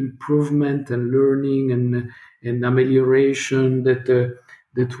the improvement and learning and amelioration that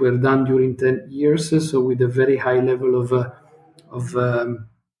were done during 10 years. So with a very high level of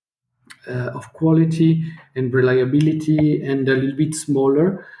quality and reliability, and a little bit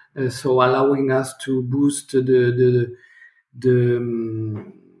smaller, so allowing us to boost to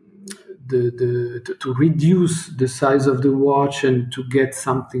reduce the size of the watch and to get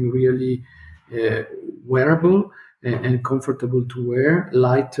something really wearable and comfortable to wear,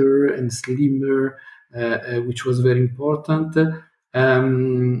 lighter and slimmer, which was very important.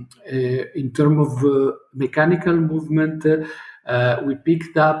 In terms of mechanical movement, we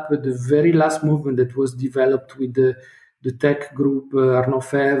picked up the very last movement that was developed with the tech group Arnaud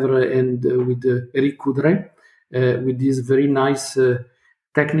Fèvre and with Eric Coudray, with this very nice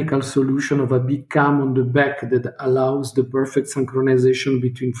technical solution of a big cam on the back that allows the perfect synchronization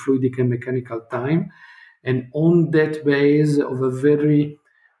between fluidic and mechanical time. And on that base of a very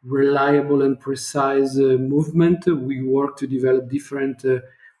reliable and precise movement, we work to develop different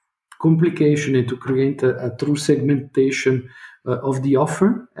complication and to create a true segmentation of the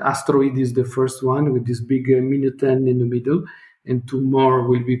offer. Asteroid is the first one with this big Mini10 in the middle, and two more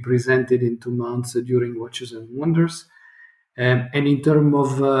will be presented in 2 months during Watches and Wonders. And in terms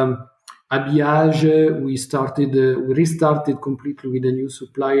of habillage, we restarted completely with a new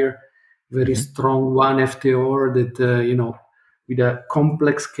supplier, very strong one, FTOR, that with a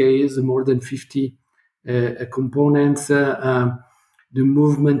complex case, more than 50 components. The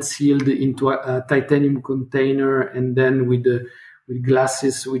movement sealed into a titanium container, and then with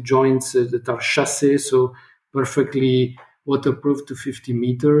glasses with joints that are chassis, so perfectly waterproof to 50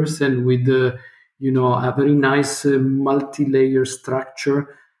 meters, and with a very nice multi-layer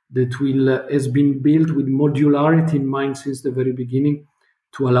structure that has been built with modularity in mind since the very beginning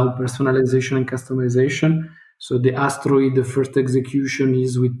to allow personalization and customization. So the Asteroid, the first execution,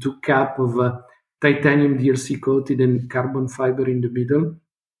 is with 2 cap of titanium DLC coated and carbon fiber in the middle.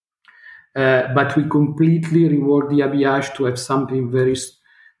 But we completely rework the habillage to have something very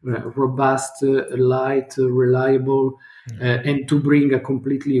robust, light, reliable, and to bring we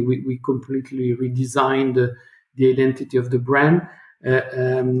completely redesigned the identity of the brand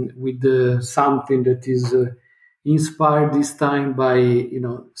with something that is inspired this time by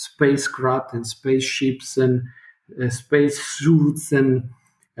spacecraft and spaceships and space suits and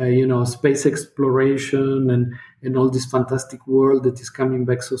space exploration and all this fantastic world that is coming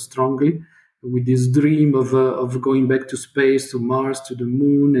back so strongly, with this dream of going back to space, to Mars, to the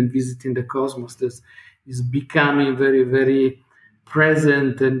moon, and visiting the cosmos. That is becoming very, very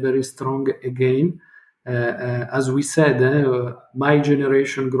present and very strong again. As we said, my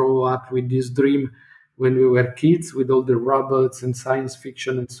generation grew up with this dream when we were kids, with all the robots and science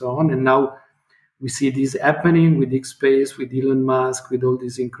fiction and so on. And now we see this happening with X-Space, with Elon Musk, with all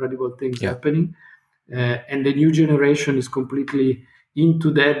these incredible things happening. And the new generation is completely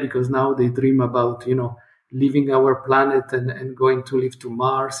into that, because now they dream about, leaving our planet and going to live to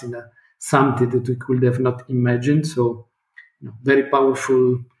Mars in something that we could have not imagined. So, very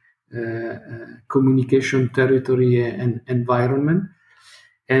powerful communication territory and environment.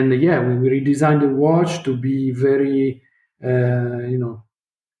 And we redesigned the watch to be very,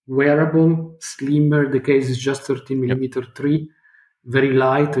 wearable, slimmer. The case is just 13 millimeter 3, very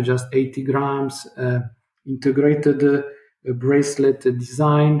light, just 80 grams, integrated bracelet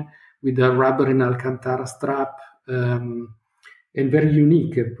design with a rubber and Alcantara strap, and very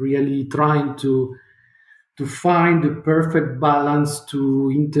unique, really trying to to find the perfect balance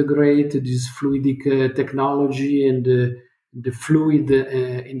to integrate this fluidic technology and the fluid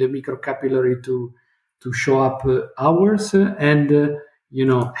in the microcapillary to show up hours and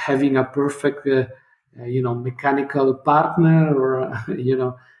having a perfect mechanical partner or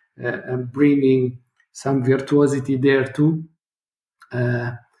and bringing some virtuosity there too.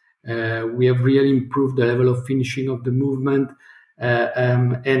 We have really improved the level of finishing of the movement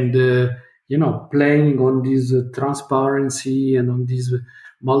and playing on this transparency and on these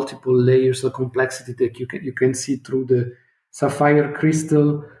multiple layers of complexity that you can see through the sapphire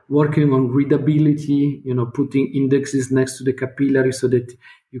crystal, working on readability, putting indexes next to the capillary so that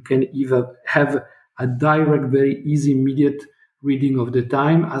you can either have a direct, very easy, immediate reading of the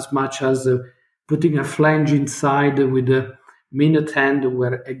time, as much as putting a flange inside with a minute hand,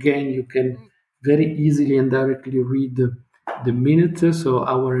 where again you can very easily and directly read the minute, so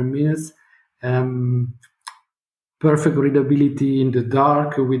hour and minutes. Perfect readability in the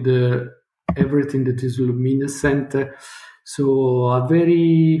dark with everything that is luminescent. So a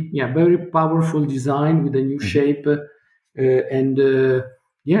very powerful design with a new shape and a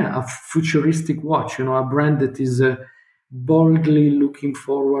futuristic watch. A brand that is boldly looking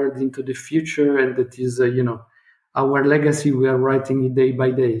forward into the future, and that is our legacy. We are writing it day by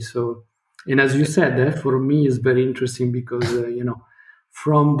day. So, and as you said, for me, it's very interesting because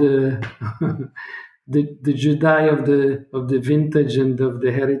from the the Jedi of the vintage and of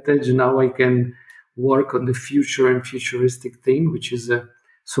the heritage, now I can work on the future and futuristic thing, which is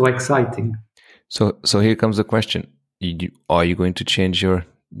so exciting. So here comes the question: are you going to change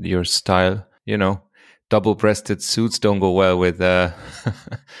your style? Double-breasted suits don't go well with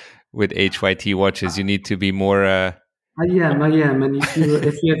with HYT watches. You need to be more. I am, and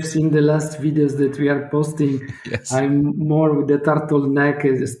if you have seen the last videos that we are posting, yes. I'm more with the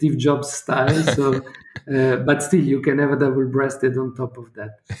turtleneck, Steve Jobs style. So, but still, you can have a double-breasted on top of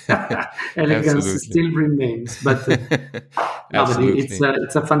that. Elegance still remains, but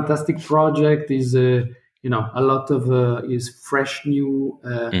it's a fantastic project. Is a lot of is fresh, new.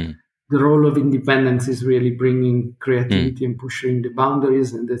 The role of independence is really bringing creativity and pushing the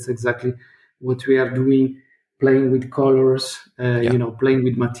boundaries, and that's exactly what we are doing. Playing with colors, playing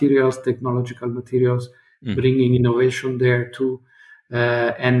with materials, technological materials, bringing innovation there too,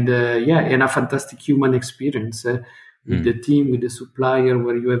 and a fantastic human experience with the team, with the supplier,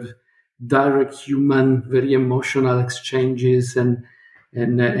 where you have direct human, very emotional exchanges, and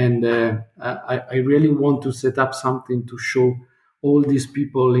I really want to set up something to show all these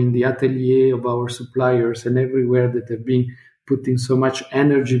people in the atelier of our suppliers and everywhere that have been putting so much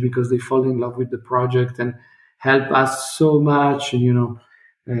energy because they fall in love with the project and help us so much. And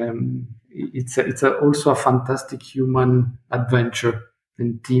it's also a fantastic human adventure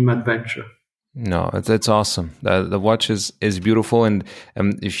and team adventure. No, it's awesome. The watch is beautiful, and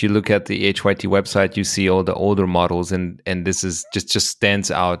if you look at the HYT website, you see all the older models, and this is just stands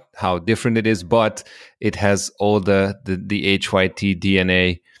out how different it is. But it has all the HYT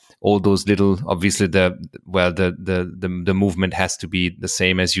DNA, all those little. Obviously, the movement has to be the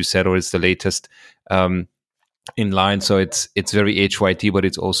same as you said, or it's the latest in line. So it's very HYT, but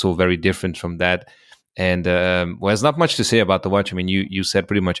it's also very different from that. And there's not much to say about the watch. I mean, you said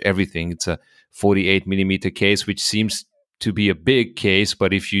pretty much everything. It's a 48 millimeter case, which seems to be a big case,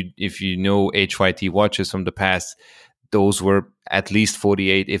 but if you know HYT watches from the past, those were at least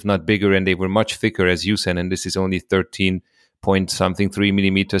 48, if not bigger, and they were much thicker, as you said. And this is only 13 point something 3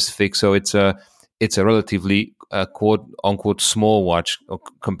 millimeters thick, so it's a relatively quote unquote small watch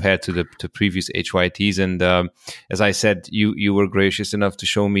compared to the previous HYTs. And as I said, you were gracious enough to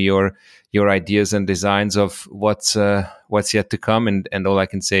show me your ideas and designs of what's yet to come. And all I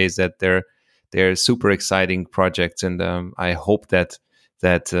can say is that they're super exciting projects, and I hope that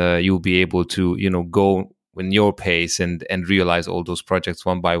you'll be able to go in your pace and realize all those projects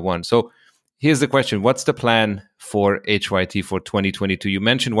one by one. So here's the question: what's the plan for HYT for 2022? You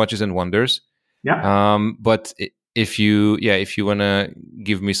mentioned Watches and Wonders. Yeah. But if you want to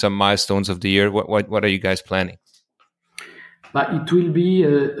give me some milestones of the year, what are you guys planning? But it will be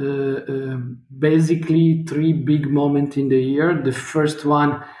basically 3 big moments in the year. The first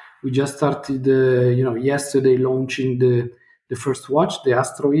one, we just started, yesterday launching the first watch, the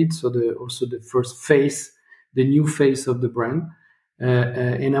Asteroid. So also the first face, the new face of the brand.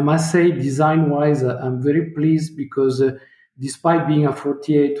 And I must say, design-wise, I'm very pleased because despite being a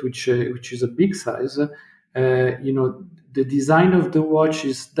 48, which is a big size, the design of the watch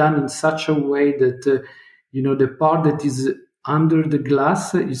is done in such a way that the part that is under the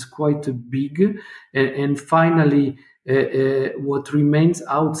glass is quite big, and finally, what remains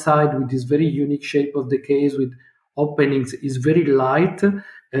outside with this very unique shape of the case with openings is very light.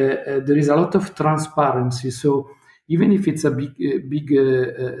 There is a lot of transparency, so even if it's a big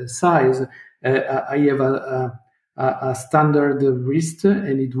size, I have a standard wrist,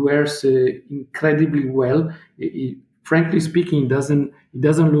 and it wears incredibly well. Frankly speaking, it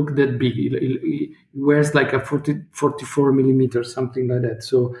doesn't look that big. It wears like a 44 millimeters, something like that.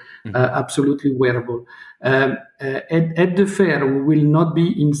 So absolutely wearable. At the fair, we will not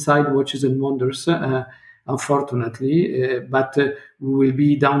be inside Watches and Wonders, unfortunately, but we will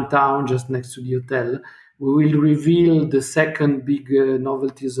be downtown, just next to the hotel. We will reveal the second big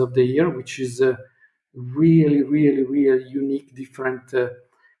novelties of the year, which is really, really, really unique, different,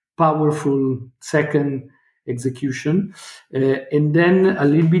 powerful second execution. And then a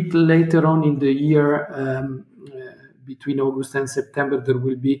little bit later on in the year, between August and September, there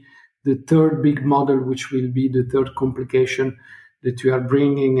will be the third big model, which will be the third complication that we are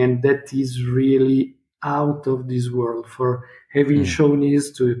bringing, and that is really out of this world. For having shown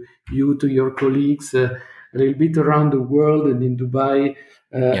this to you, to your colleagues, a little bit around the world and in Dubai,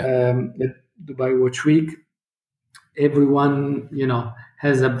 at Dubai Watch Week, everyone,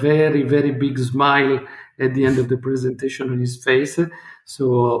 has a very, very big smile at the end of the presentation on his face.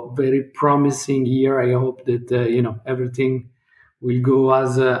 So very promising year. I hope that everything will go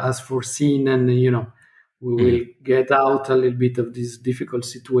as foreseen, and we will get out a little bit of this difficult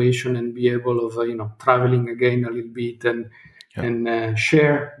situation and be able of traveling again a little bit and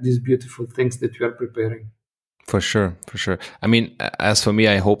share these beautiful things that we are preparing. For sure. I mean, as for me,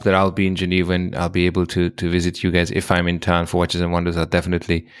 I hope that I'll be in Geneva and I'll be able to visit you guys. If I'm in town for Watches and Wonders, I'll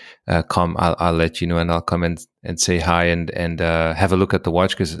definitely come. I'll let you know, and I'll come and say hi and have a look at the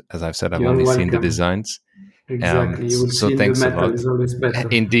watch, because, as I've said, I've only seen the designs. Exactly. You will see in the metal is always better.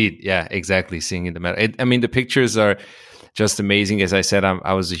 Indeed. Yeah, exactly. Seeing in the metal. The pictures are just amazing. As I said,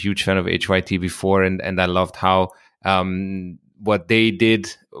 I was a huge fan of HYT before, and I loved how what they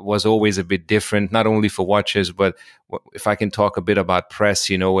did was always a bit different, not only for watches, but if I can talk a bit about press,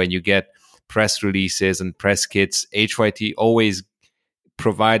 when you get press releases and press kits, HYT always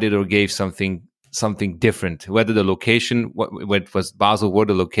provided or gave something different. Whether the location, what was Basel, where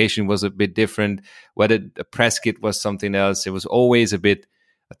the location was a bit different, whether the press kit was something else, it was always a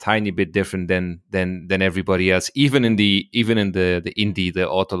tiny bit different than everybody else, even in the indie, the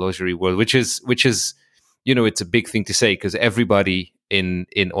horlogerie world, which is it's a big thing to say, because everybody in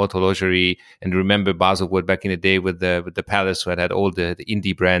horlogerie, and remember Baselworld back in the day with the Palace, who had all the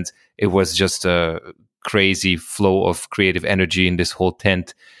indie brands, it was just a crazy flow of creative energy in this whole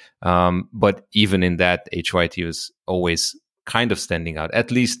tent. But even in that, HYT was always kind of standing out, at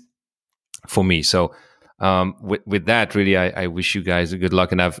least for me. So with that, really, I wish you guys good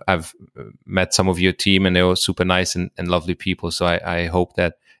luck, and I've met some of your team, and they were super nice and lovely people. So I hope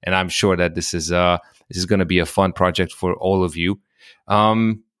that, and I'm sure that this is going to be a fun project for all of you.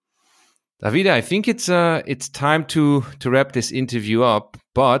 Davide, I think it's time to wrap this interview up.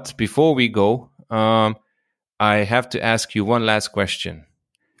 But before we go, I have to ask you one last question.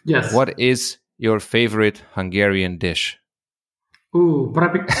 Yes. What is your favorite Hungarian dish?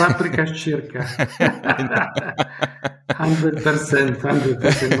 Paprika Circa.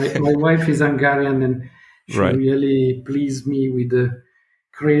 100%. My wife is Hungarian, and she really pleased me with the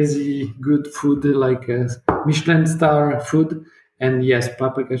crazy good food, like Michelin star food. And yes,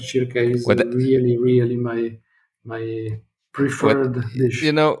 Paprika Circa is really, really my preferred dish.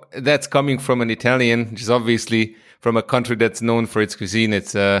 That's coming from an Italian, which is obviously from a country that's known for its cuisine.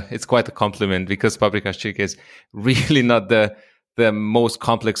 It's quite a compliment, because Paprika Circa is really not the most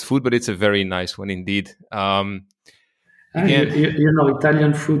complex food, but it's a very nice one indeed.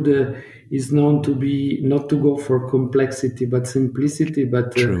 Italian food is known to be not to go for complexity but simplicity,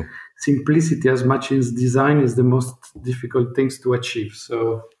 but simplicity, as much as design, is the most difficult things to achieve.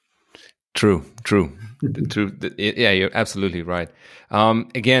 So true. Yeah, you're absolutely right.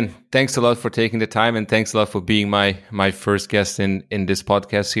 Again, thanks a lot for taking the time, and thanks a lot for being my first guest in this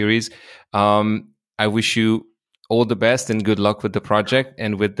podcast series. I wish you all the best and good luck with the project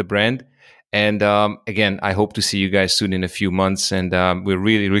and with the brand. And again, I hope to see you guys soon in a few months. And we're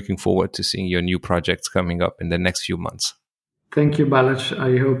really looking forward to seeing your new projects coming up in the next few months. Thank you, Balázs.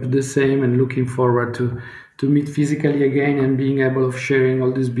 I hope the same, and looking forward to meet physically again and being able of sharing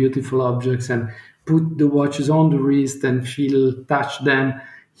all these beautiful objects and put the watches on the wrist and touch them,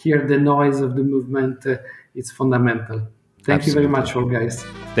 hear the noise of the movement. It's fundamental. Thank you very much, all guys.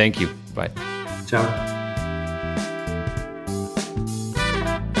 Thank you. Bye. Ciao.